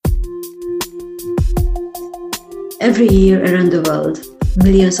Every year around the world,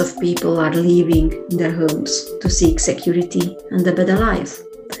 millions of people are leaving their homes to seek security and a better life.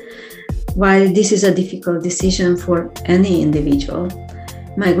 While this is a difficult decision for any individual,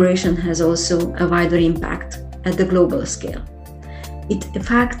 migration has also a wider impact at the global scale. It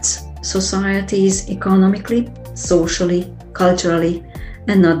affects societies economically, socially, culturally,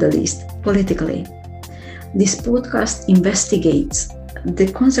 and not the least, politically. This podcast investigates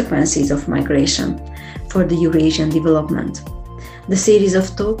the consequences of migration for the Eurasian development. The series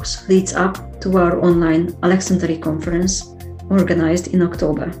of talks leads up to our online Alexandria conference organized in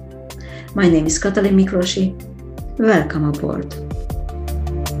October. My name is Katalin Miklosi. Welcome aboard.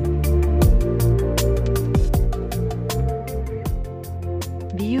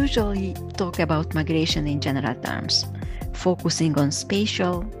 We usually talk about migration in general terms, focusing on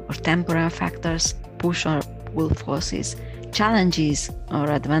spatial or temporal factors, push or pull forces, challenges or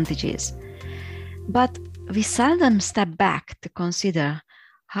advantages. But we seldom step back to consider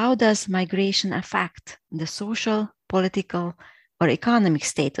how does migration affect the social, political, or economic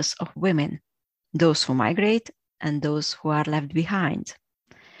status of women, those who migrate and those who are left behind.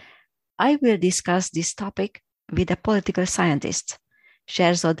 I will discuss this topic with a political scientist,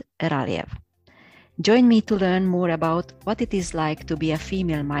 Sherzod Eraliev. Join me to learn more about what it is like to be a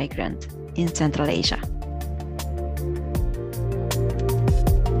female migrant in Central Asia.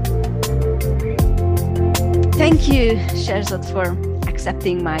 Thank you, Sherzod, for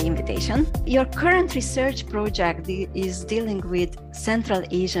accepting my invitation. Your current research project is dealing with Central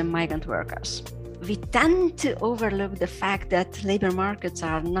Asian migrant workers. We tend to overlook the fact that labor markets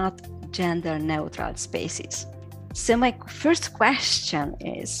are not gender-neutral spaces. So my first question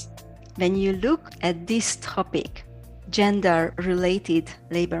is, when you look at this topic, gender-related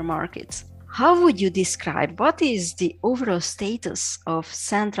labor markets, how would you describe what is the overall status of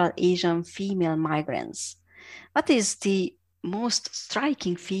Central Asian female migrants? What is the most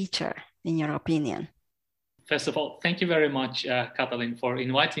striking feature, in your opinion? First of all, thank you very much, Katalin, for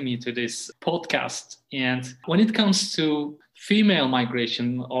inviting me to this podcast. And when it comes to female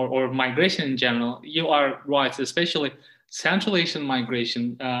migration or migration in general, you are right, especially Central Asian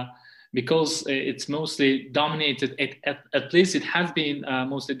migration, because it's mostly dominated, at least it has been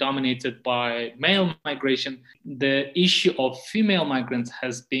mostly dominated by male migration. The issue of female migrants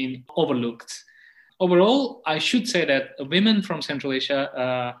has been overlooked. Overall, I should say that women from Central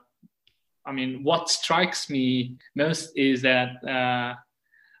Asia, what strikes me most is that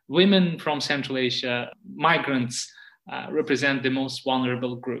women from Central Asia, migrants, represent the most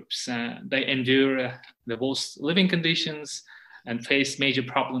vulnerable groups. They endure the worst living conditions and face major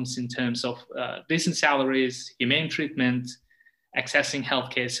problems in terms of decent salaries, humane treatment, accessing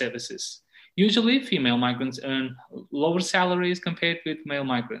healthcare services. Usually, female migrants earn lower salaries compared with male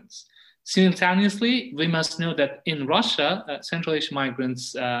migrants. Simultaneously, we must know that in Russia, Central Asian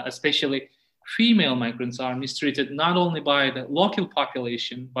migrants, especially female migrants, are mistreated not only by the local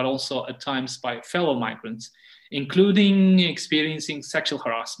population, but also at times by fellow migrants, including experiencing sexual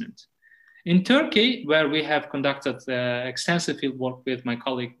harassment. In Turkey, where we have conducted extensive field work with my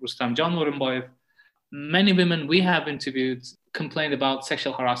colleague Rustam Canvarımbayev, many women we have interviewed complained about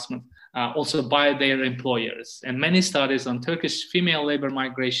sexual harassment also by their employers. And many studies on Turkish female labor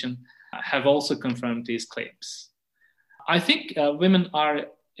migration have also confirmed these claims. I think women are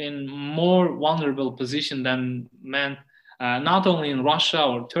in more vulnerable position than men, not only in Russia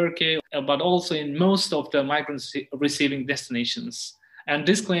or Turkey, but also in most of the migrants receiving destinations. And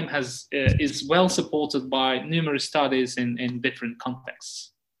this claim is well supported by numerous studies in different contexts.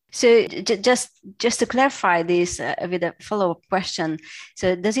 So just to clarify this with a follow-up question,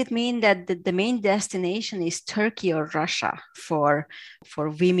 so does it mean that the main destination is Turkey or Russia for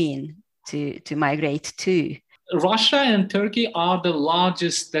women to migrate to? Russia and Turkey are the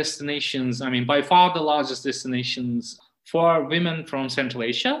largest destinations, by far the largest destinations for women from Central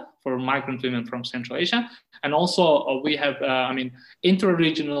Asia, for migrant women from Central Asia. And also we have,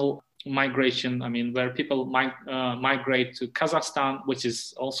 inter-regional migration, where people migrate to Kazakhstan, which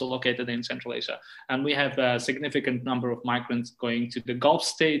is also located in Central Asia. And we have a significant number of migrants going to the Gulf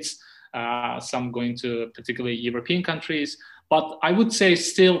states, some going to particularly European countries. But I would say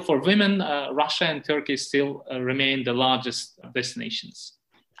still for women, Russia and Turkey still remain the largest destinations.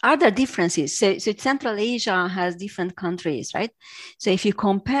 Are there differences? So Central Asia has different countries, right? So if you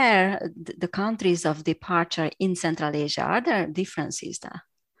compare the countries of departure in Central Asia, are there differences there?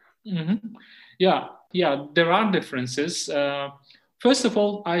 Mm-hmm. Yeah, there are differences. First of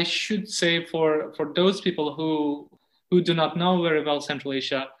all, I should say for those people who do not know very well Central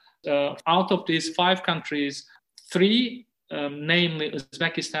Asia, out of these 5 countries, 3 namely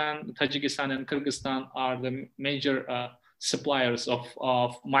Uzbekistan, Tajikistan, and Kyrgyzstan, are the major suppliers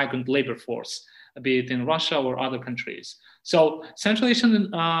of migrant labor force, be it in Russia or other countries. So Central Asian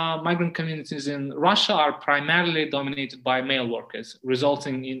migrant communities in Russia are primarily dominated by male workers,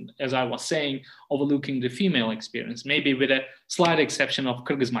 resulting in, as I was saying, overlooking the female experience, maybe with a slight exception of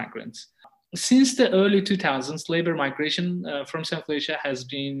Kyrgyz migrants. Since the early 2000s, labor migration from Central Asia has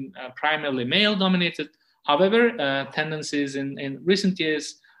been primarily male-dominated. However, tendencies in recent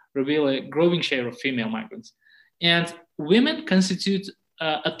years reveal a growing share of female migrants. And women constitute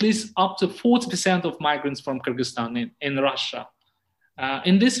at least up to 40% of migrants from Kyrgyzstan in Russia.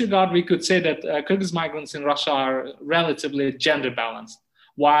 In this regard, we could say that Kyrgyz migrants in Russia are relatively gender balanced,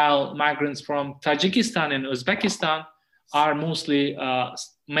 while migrants from Tajikistan and Uzbekistan are mostly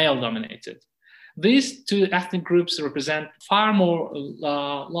male-dominated. These two ethnic groups represent far more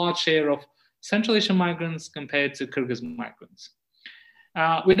large share of Central Asian migrants compared to Kyrgyz migrants.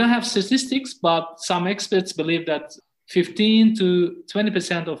 We don't have statistics, but some experts believe that 15 to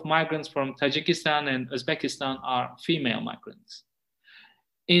 20% of migrants from Tajikistan and Uzbekistan are female migrants.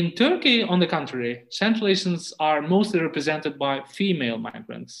 In Turkey, on the contrary, Central Asians are mostly represented by female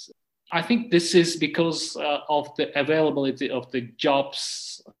migrants. I think this is because of the availability of the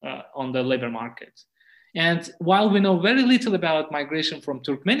jobs on the labor market. And while we know very little about migration from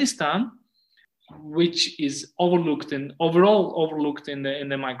Turkmenistan, which is overlooked in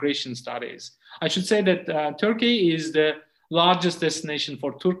the migration studies, I should say that Turkey is the largest destination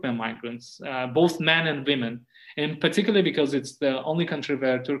for Turkmen migrants, both men and women, and particularly because it's the only country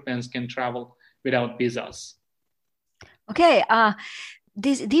where Turkmens can travel without visas. Okay,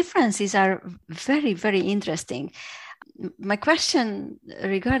 these differences are very, very interesting. My question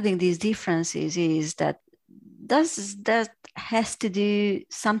regarding these differences is that does that has to do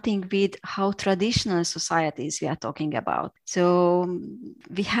something with how traditional societies we are talking about? So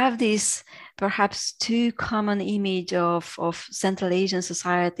we have this perhaps too common image of Central Asian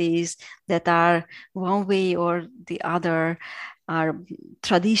societies that are one way or the other are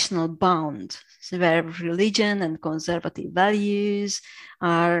traditional bound, so where religion and conservative values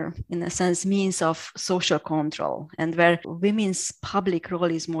are, in a sense, means of social control, and where women's public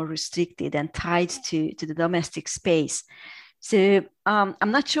role is more restricted and tied to the domestic space. So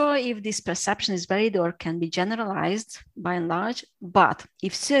I'm not sure if this perception is valid or can be generalized by and large, but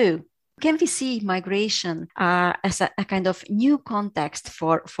if so, can we see migration as a kind of new context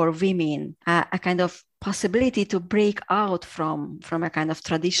for women, a kind of possibility to break out from a kind of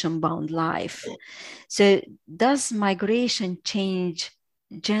tradition-bound life? So does migration change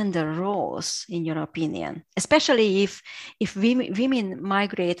gender roles, in your opinion, especially if women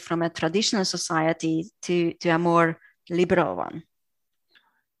migrate from a traditional society to a more liberal one?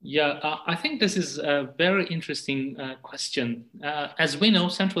 Yeah, I think this is a very interesting question. As we know,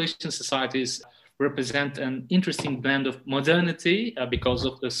 Central Asian societies represent an interesting blend of modernity because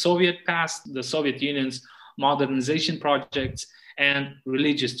of the Soviet past, the Soviet Union's modernization projects, and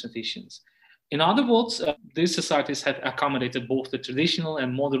religious traditions. In other words, these societies have accommodated both the traditional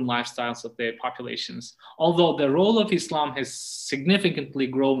and modern lifestyles of their populations, although the role of Islam has significantly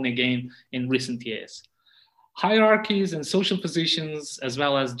grown again in recent years. Hierarchies and social positions, as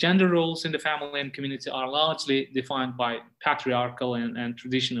well as gender roles in the family and community, are largely defined by patriarchal and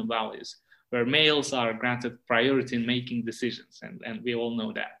traditional values, where males are granted priority in making decisions, and we all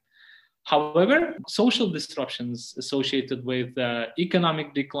know that. However, social disruptions associated with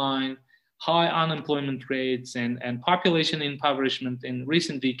economic decline, high unemployment rates, and population impoverishment in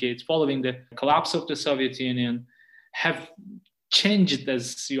recent decades following the collapse of the Soviet Union have changed,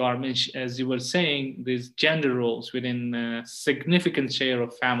 as you were saying, these gender roles within a significant share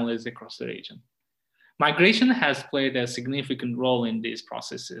of families across the region. Migration has played a significant role in these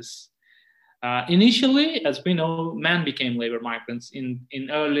processes. Initially, as we know, men became labor migrants in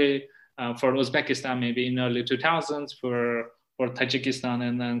early, for Uzbekistan, maybe in early 2000s, for Tajikistan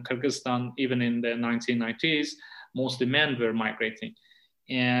and then Kyrgyzstan, even in the 1990s, mostly men were migrating.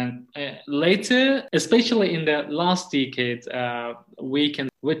 And later, especially in the last decade, we can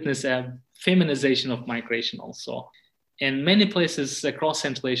witness a feminization of migration also. In many places across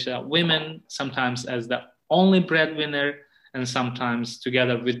Central Asia, women, sometimes as the only breadwinner, and sometimes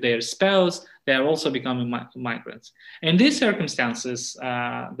together with their spouse, they are also becoming migrants. In these circumstances,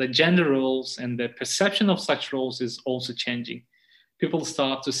 the gender roles and the perception of such roles is also changing. People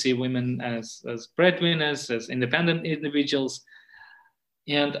start to see women as breadwinners, as independent individuals.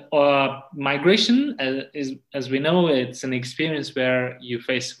 And migration, is, as we know, it's an experience where you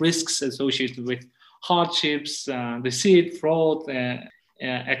face risks associated with hardships, deceit, fraud,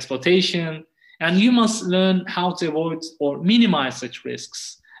 exploitation. And you must learn how to avoid or minimize such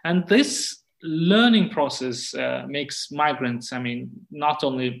risks. And this learning process makes migrants, not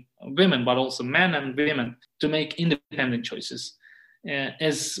only women, but also men and women, to make independent choices.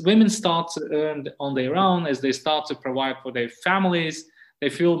 As women start to earn on their own, as they start to provide for their families, they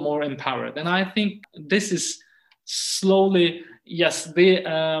feel more empowered. And I think this is slowly, yes,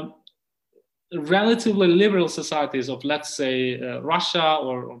 the relatively liberal societies of, let's say, Russia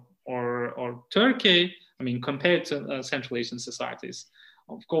or Turkey, compared to Central Asian societies.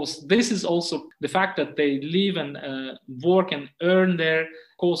 Of course, this is also the fact that they live and work and earn there.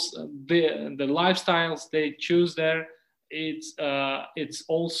 Of course, the lifestyles they choose there, it's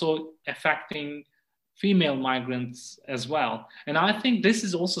also affecting female migrants as well. And I think this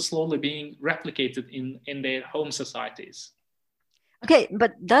is also slowly being replicated in their home societies. Okay,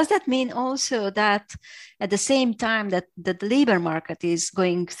 but does that mean also that at the same time that the labor market is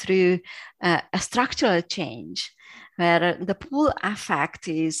going through a structural change, where the pull effect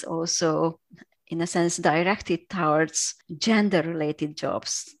is also, in a sense, directed towards gender-related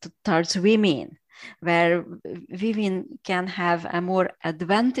jobs, towards women, where women can have a more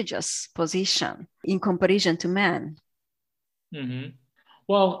advantageous position in comparison to men? Mm-hmm.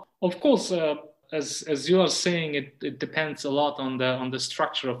 Well, of course, as you are saying, it depends a lot on the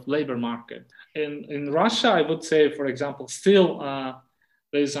structure of labor market. In Russia, I would say, for example, still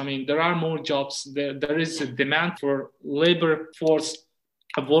there are more jobs. There is a demand for workforce,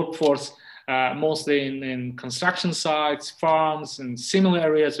 mostly in construction sites, farms, and similar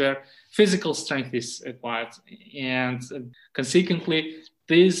areas where physical strength is required. And consequently,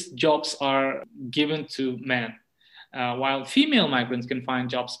 these jobs are given to men. While female migrants can find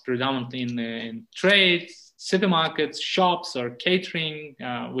jobs predominantly in trade, supermarkets, shops, or catering,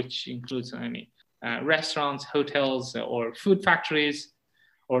 which includes restaurants, hotels, or food factories,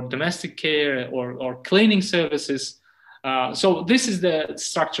 or domestic care, or cleaning services. So this is the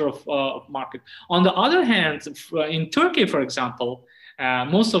structure of market. On the other hand, in Turkey, for example,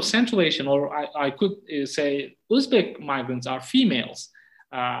 most of Central Asian, or I could say Uzbek migrants, are females.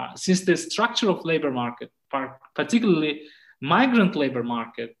 Since the structure of labor market, particularly migrant labor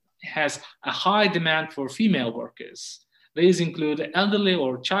market, has a high demand for female workers. These include elderly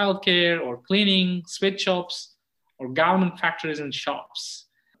or childcare or cleaning, sweatshops, or garment factories and shops.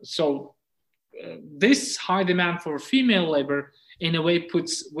 So this high demand for female labor in a way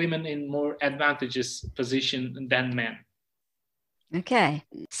puts women in more advantageous position than men. Okay.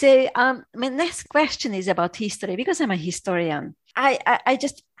 So my next question is about history, because I'm a historian. I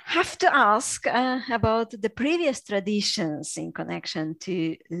just have to ask about the previous traditions in connection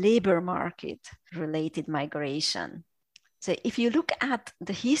to labor market related migration. So if you look at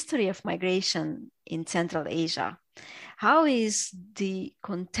the history of migration in Central Asia, how is the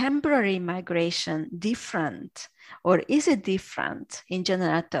contemporary migration different, or is it different in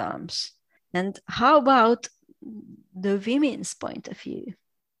general terms? And how about the women's point of view?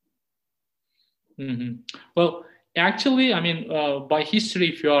 Mm-hmm. Well, actually, by history,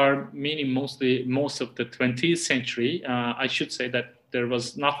 if you are meaning most of the 20th century, I should say that there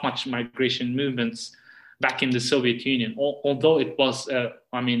was not much migration movements back in the Soviet Union, although it was,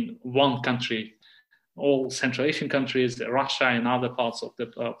 one country, all Central Asian countries, Russia and other parts of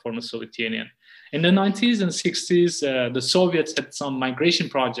the former Soviet Union. In the 90s and 60s, the Soviets had some migration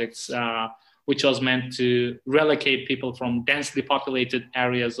projects, which was meant to relocate people from densely populated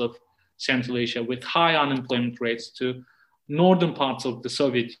areas of Central Asia with high unemployment rates to northern parts of the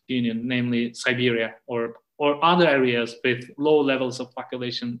Soviet Union, namely Siberia or other areas with low levels of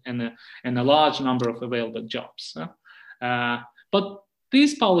population and a large number of available jobs. But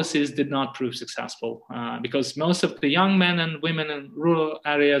these policies did not prove successful because most of the young men and women in rural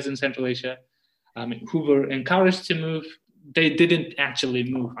areas in Central Asia who were encouraged to move, they didn't actually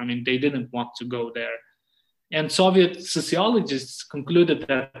move. They didn't want to go there. And Soviet sociologists concluded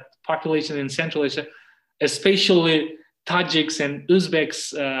that population in Central Asia, especially Tajiks and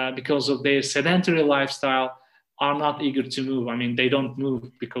Uzbeks, because of their sedentary lifestyle, are not eager to move. They don't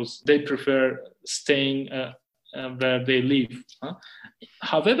move because they prefer staying where they live.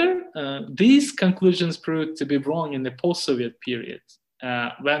 However, these conclusions proved to be wrong in the post-Soviet period,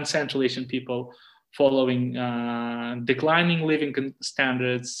 when Central Asian people, following declining living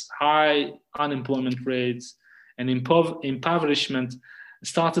standards, high unemployment rates, and impoverishment,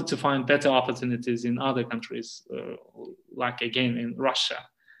 started to find better opportunities in other countries, like again in Russia.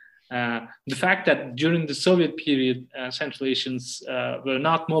 The fact that during the Soviet period, Central Asians were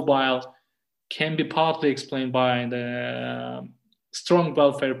not mobile can be partly explained by the strong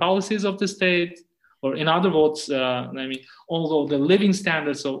welfare policies of the state, Or in other words, although the living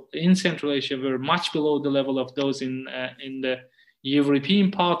standards in Central Asia were much below the level of those in the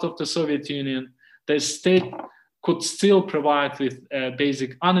European part of the Soviet Union, the state could still provide with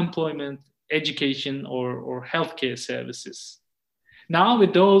basic unemployment, education, or healthcare services. Now,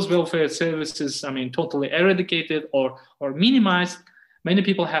 with those welfare services, totally eradicated or minimized, many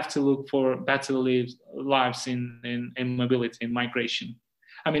people have to look for better lives in mobility and migration.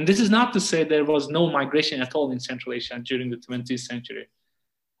 This is not to say there was no migration at all in Central Asia during the 20th century.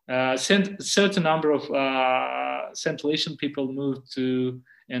 Certain number of Central Asian people moved to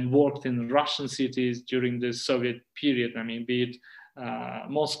and worked in Russian cities during the Soviet period. Be it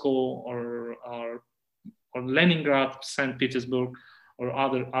Moscow or Leningrad, St. Petersburg, or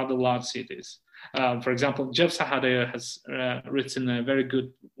other large cities. For example, Jeff Sahadeo has written a very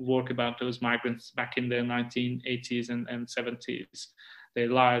good work about those migrants back in the 1980s and 70s, their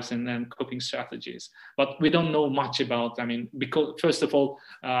lives and coping strategies. But we don't know much about, because first of all,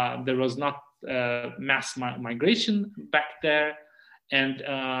 there was not mass migration back there. And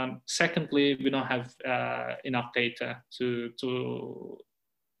secondly, we don't have enough data to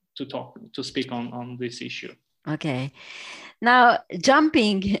speak on this issue. Okay. Now,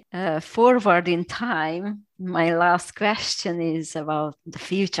 jumping forward in time, my last question is about the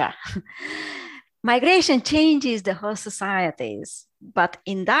future. Migration changes the whole societies, but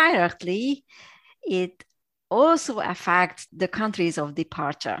indirectly, it also affects the countries of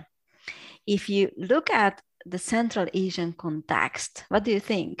departure. If you look at the Central Asian context, what do you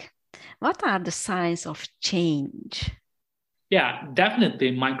think? What are the signs of change? Yeah,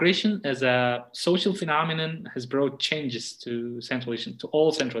 definitely. Migration as a social phenomenon has brought changes to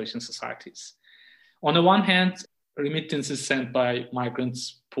all Central Asian societies. On the one hand, remittances sent by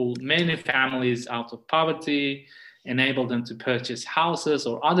migrants pull many families out of poverty, enable them to purchase houses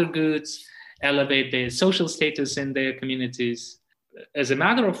or other goods, elevate their social status in their communities. As a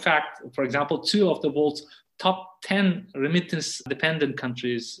matter of fact, for example, 2 of the world's top 10 remittance-dependent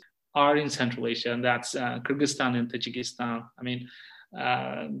countries are in Central Asia, and that's Kyrgyzstan and Tajikistan.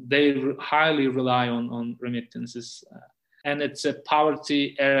 They highly rely on remittances, and it's a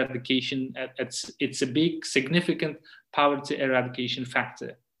poverty eradication. It's a big, significant poverty eradication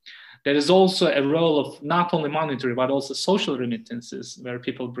factor. There is also a role of not only monetary, but also social remittances, where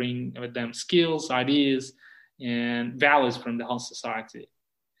people bring with them skills, ideas, and values from the whole society.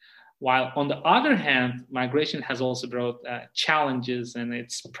 While on the other hand, migration has also brought challenges and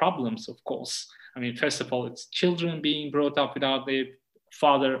its problems, of course. First of all, it's children being brought up without their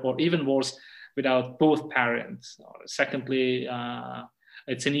father, or even worse, without both parents. Secondly,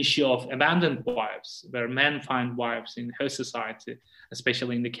 it's an issue of abandoned wives, where men find wives in her society,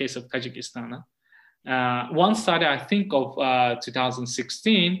 especially in the case of Tajikistan. One study, I think of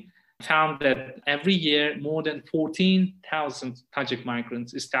 2016, found that every year more than 14,000 Tajik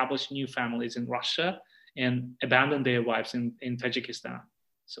migrants establish new families in Russia and abandon their wives in Tajikistan.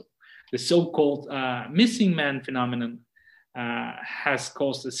 So the so-called missing man phenomenon has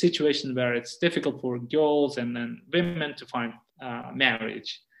caused a situation where it's difficult for girls and then women to find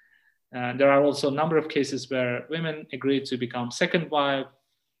marriage. There are also a number of cases where women agree to become second wife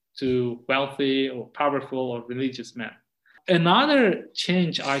to wealthy or powerful or religious men. Another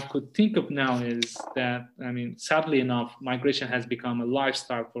change I could think of now is that, sadly enough, migration has become a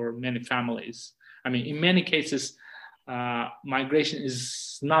lifestyle for many families. In many cases, migration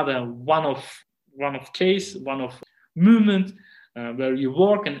is not a one-off movement where you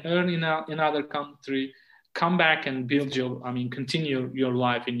work and earn in another country, come back and continue your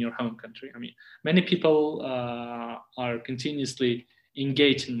life in your home country. Many people are continuously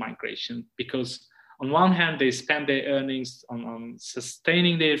engaged in migration because on one hand, they spend their earnings on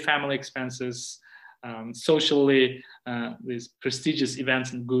sustaining their family expenses, socially, these prestigious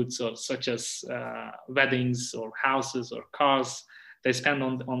events and goods, such as weddings or houses or cars. They spend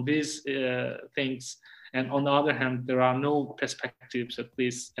on these things. And on the other hand, there are no perspectives, at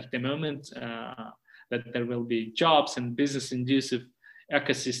least at the moment, that there will be jobs and business-inducive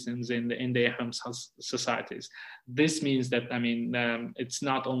ecosystems in their home societies. This means that, it's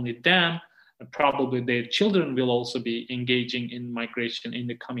not only them, probably their children will also be engaging in migration in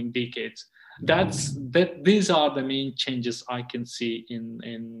the coming decades. These are the main changes I can see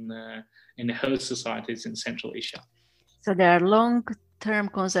in the host societies in Central Asia. So there are long-term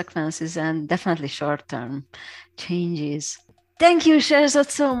consequences and definitely short-term changes. Thank you,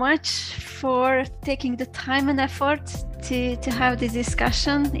 Sherzod, so much for taking the time and effort to have this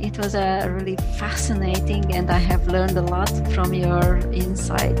discussion. It was really fascinating, and I have learned a lot from your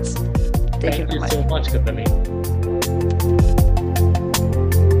insights. Thank you so much, Katalin.